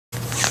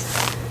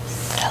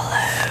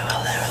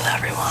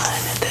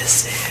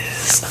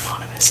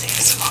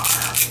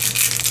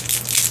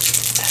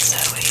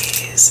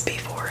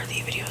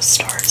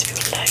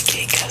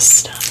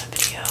just done a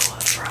video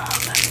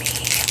from me,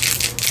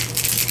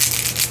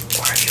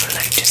 or if you would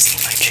like to see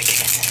my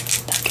chicken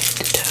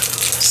nugget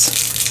toes,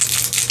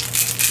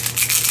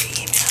 the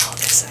email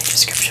is in the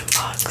description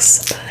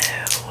box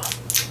below.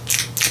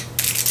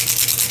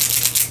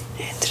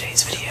 In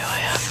today's video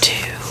I have 2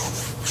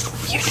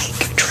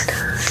 unique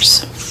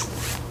triggers.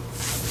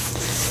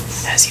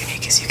 As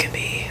unique as you can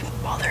be,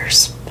 while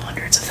there's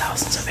hundreds of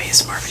thousands of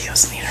ASMR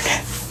videos on the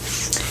internet.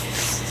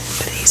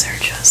 But these are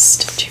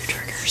just 2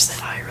 triggers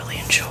that I really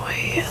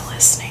enjoy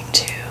listening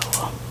to.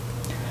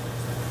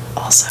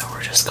 Also,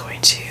 we're just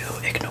going to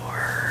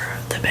ignore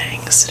the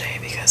bangs today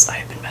because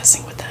I've been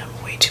messing with them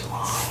way too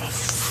long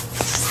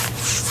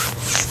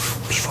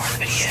before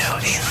the video,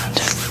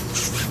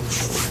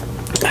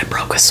 and I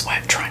broke a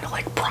sweat trying to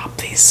like plop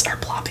these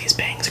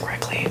bangs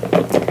correctly.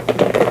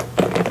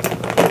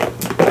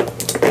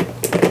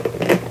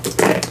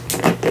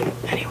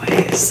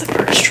 Anyways, the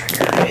first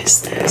trigger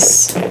is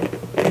this.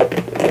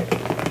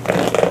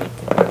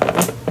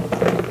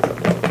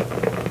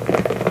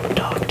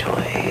 Dog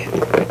toy.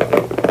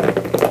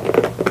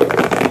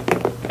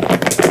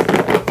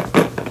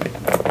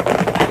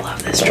 I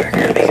love this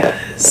trigger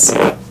because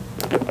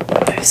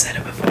I've said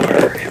it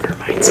before, it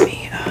reminds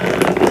me of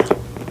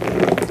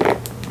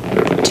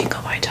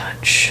Tingle by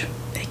Touch,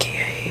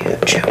 aka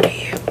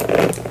Jody.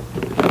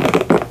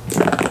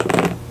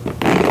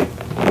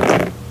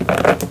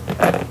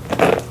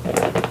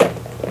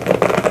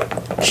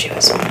 She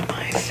was one of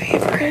my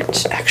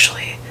favorite,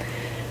 actually,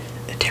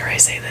 dare I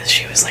say this,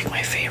 she was like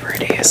my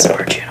favorite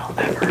ASMR channel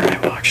ever.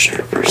 I watched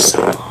her for so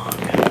long.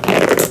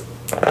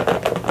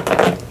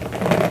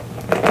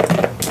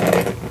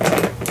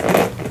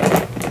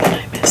 And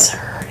I miss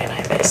her, and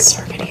I miss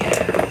her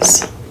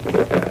videos.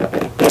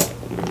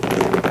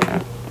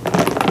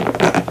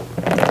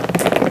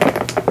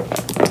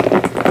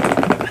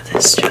 But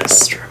this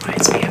just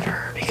reminds me of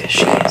her because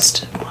she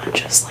used one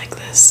just like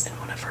this in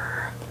one of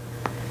her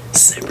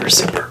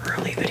super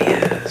early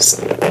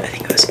videos. I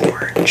think it was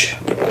orange.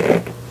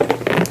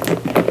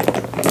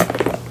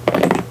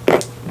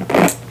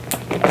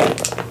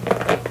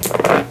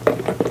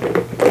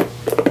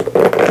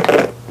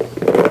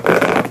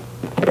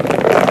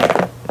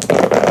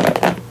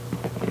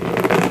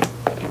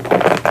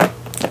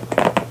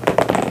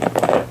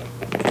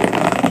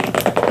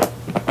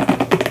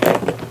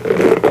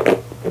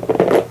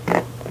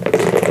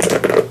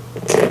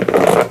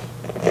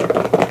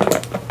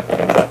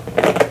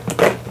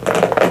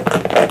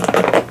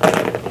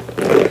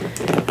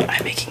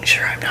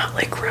 Sure, I'm not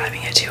like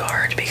grabbing it too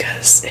hard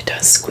because it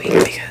does squeak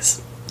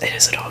because it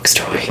is a dog's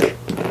toy.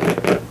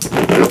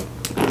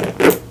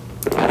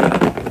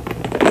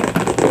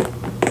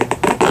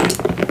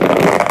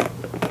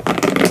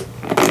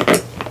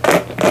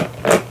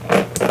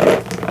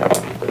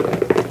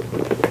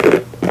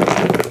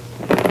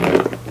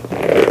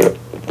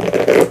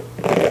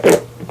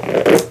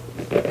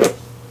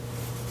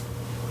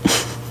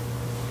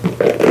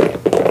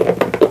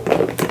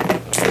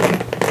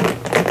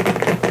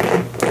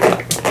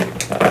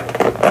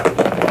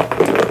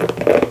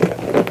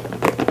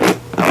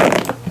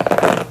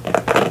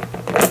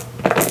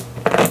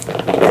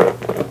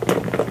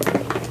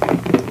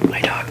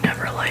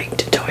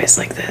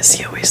 Like this,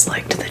 he always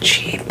liked the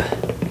cheap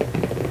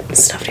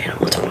stuffed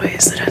animal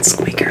toys that had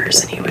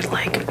squeakers, and he would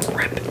like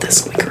rip the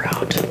squeaker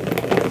out.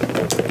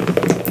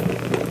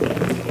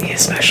 He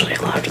especially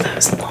loved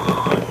those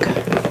long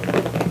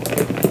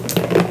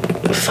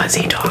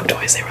fuzzy dog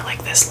toys. They were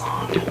like this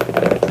long.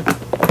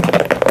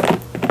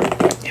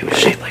 It was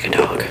shaped like a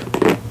dog.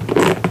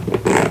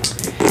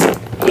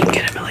 You can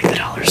get them at like the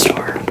dollar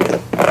store.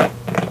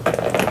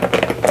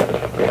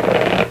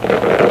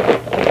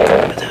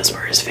 But those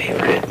were his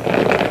favorite.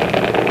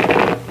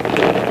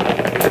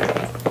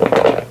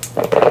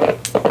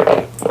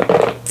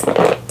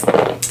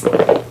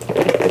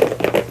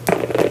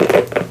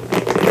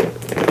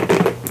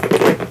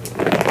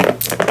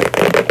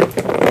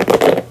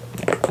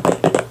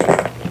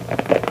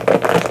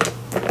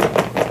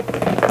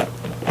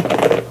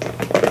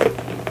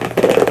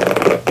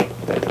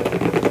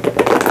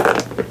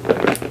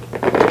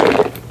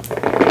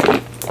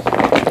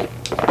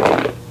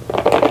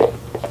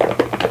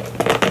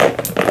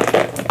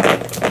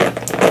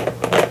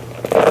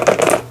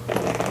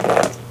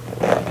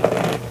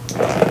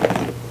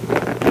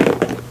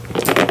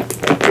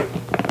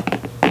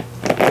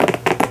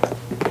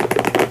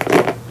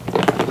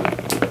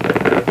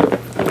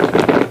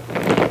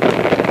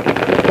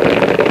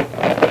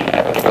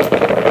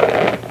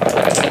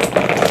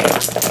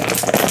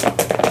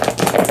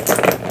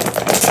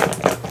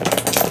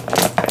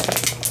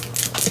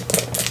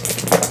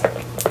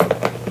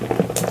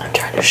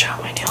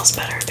 Shout my nails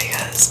better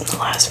because in the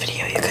last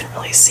video you couldn't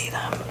really see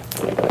them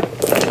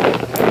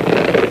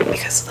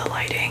because of the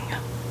lighting.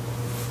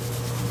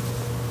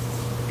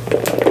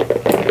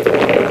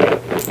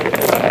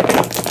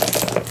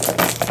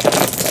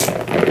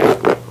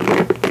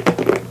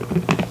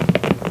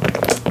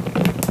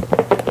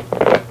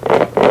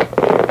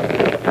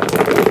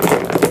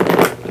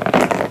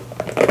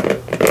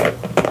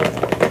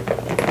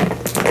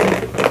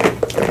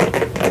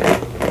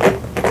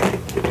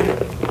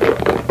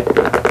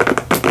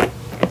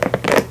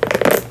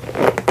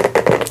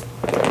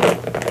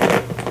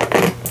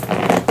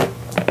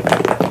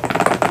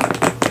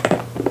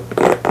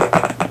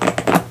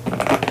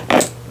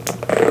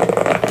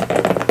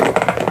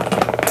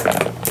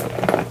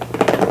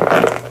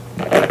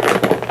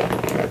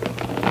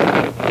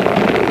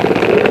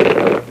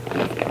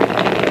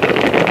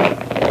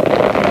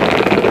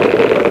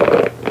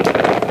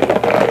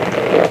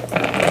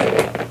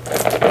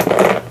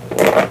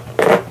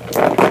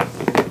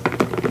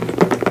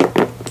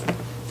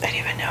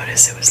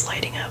 notice it was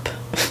lighting up.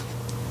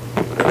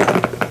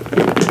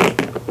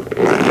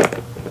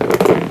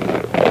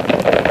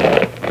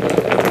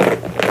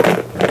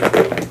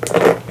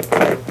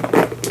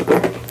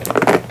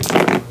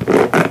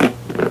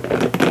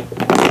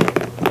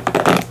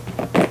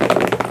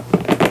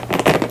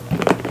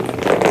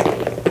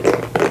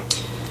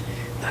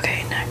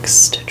 Okay,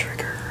 next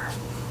trigger.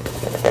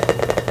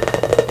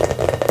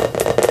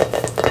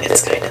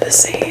 It's kind of the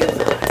same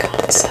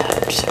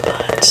concept,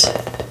 but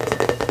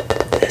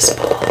this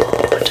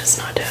ball does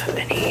not have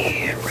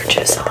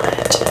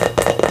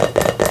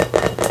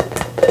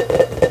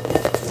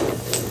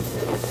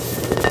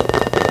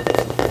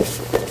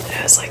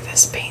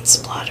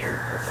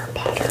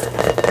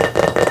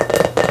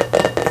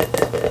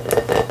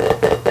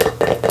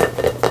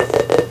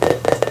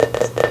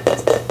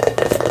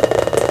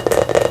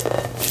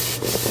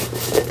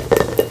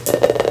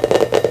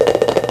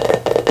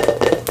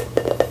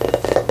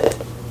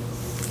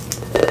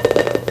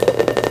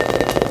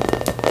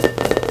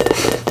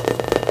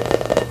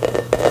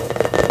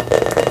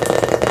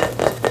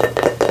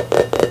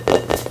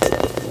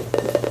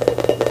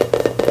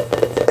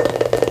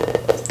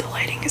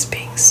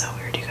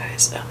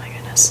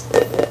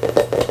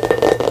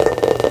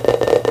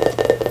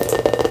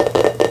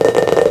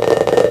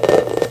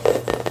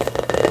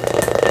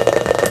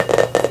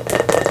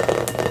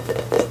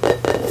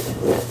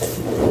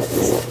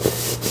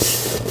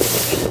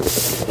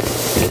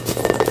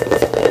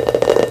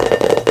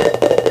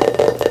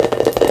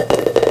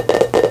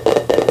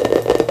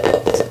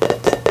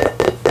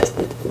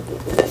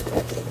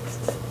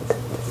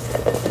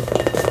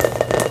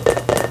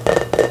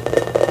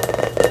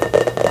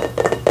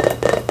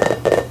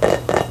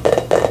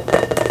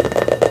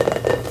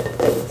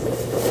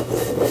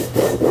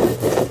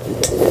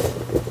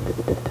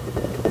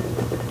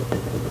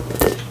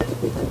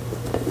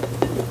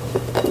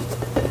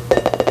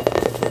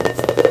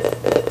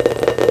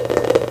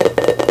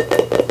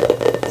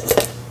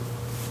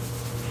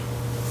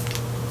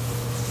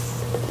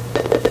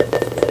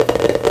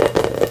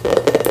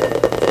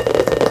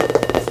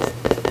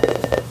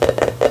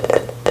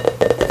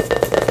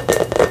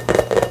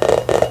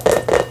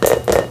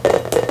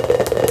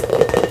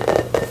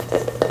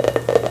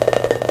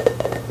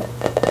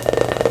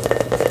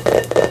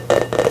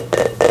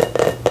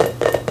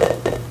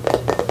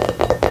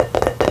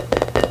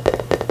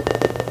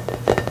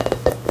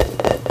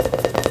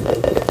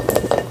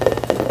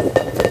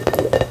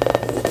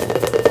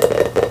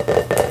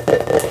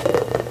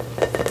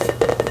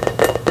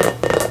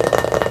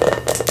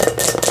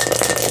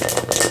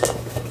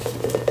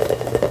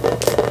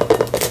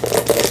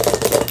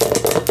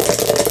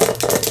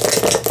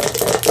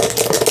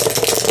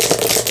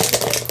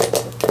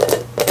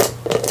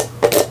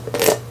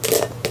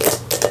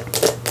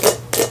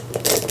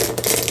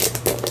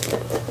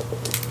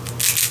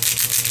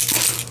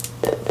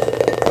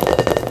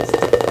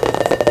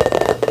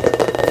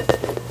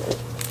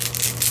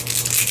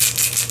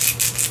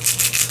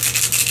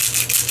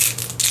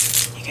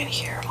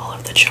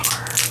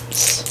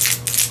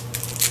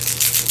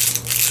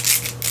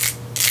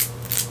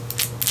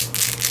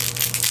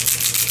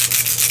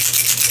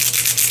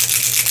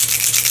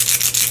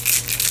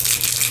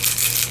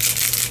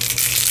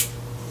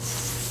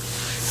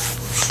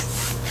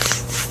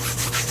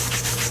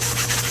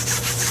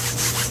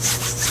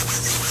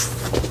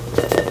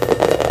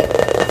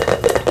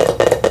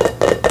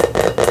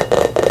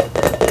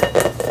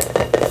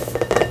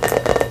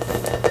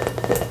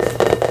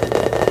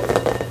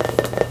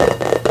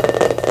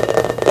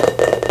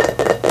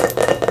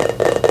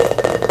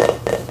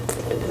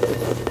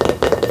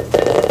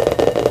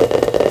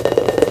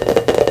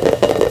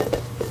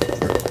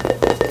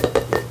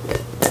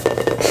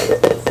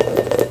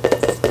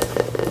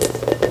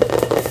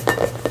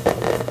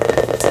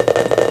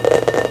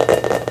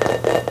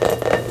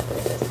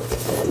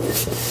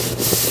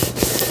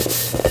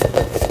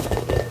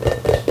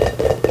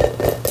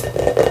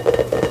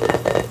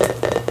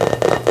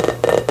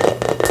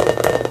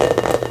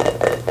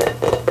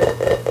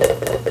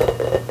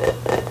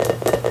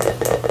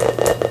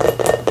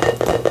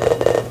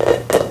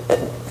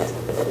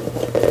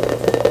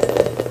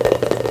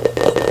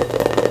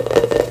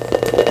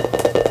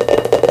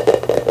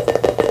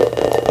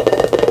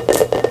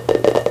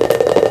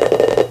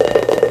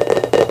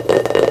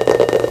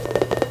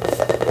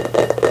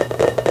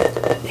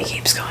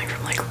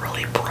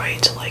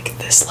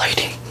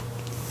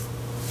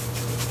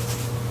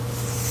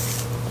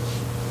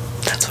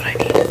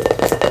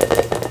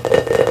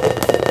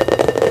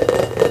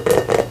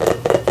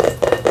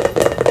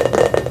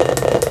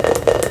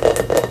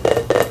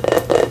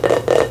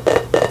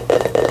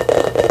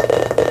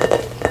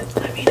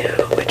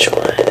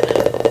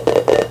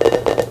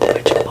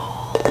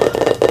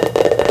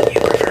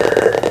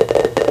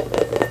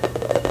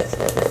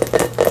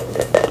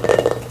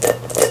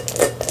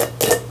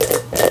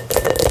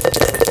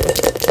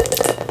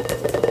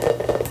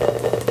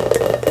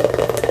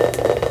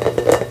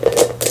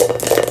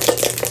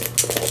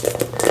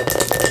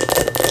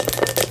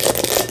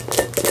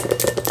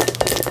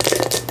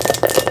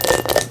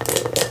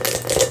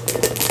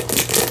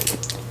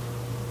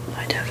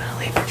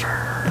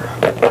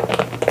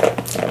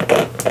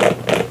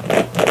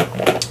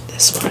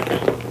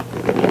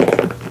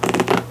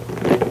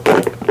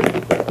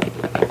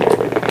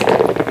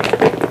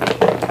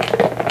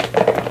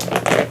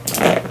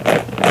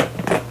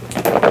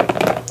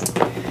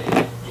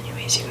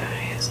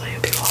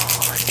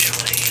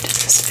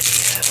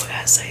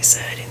as I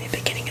said in the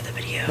beginning of the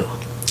video,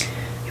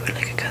 if you would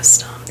like a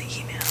custom, the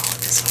email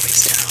is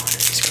always down in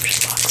the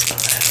description box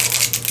below.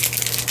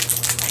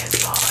 I hope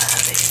you all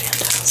have a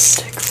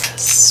fantastic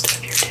rest of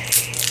your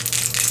day,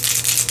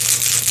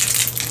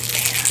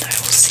 and I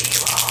will see you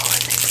all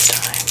next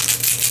time.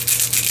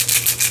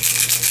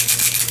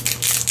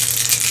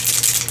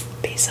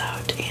 Peace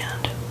out.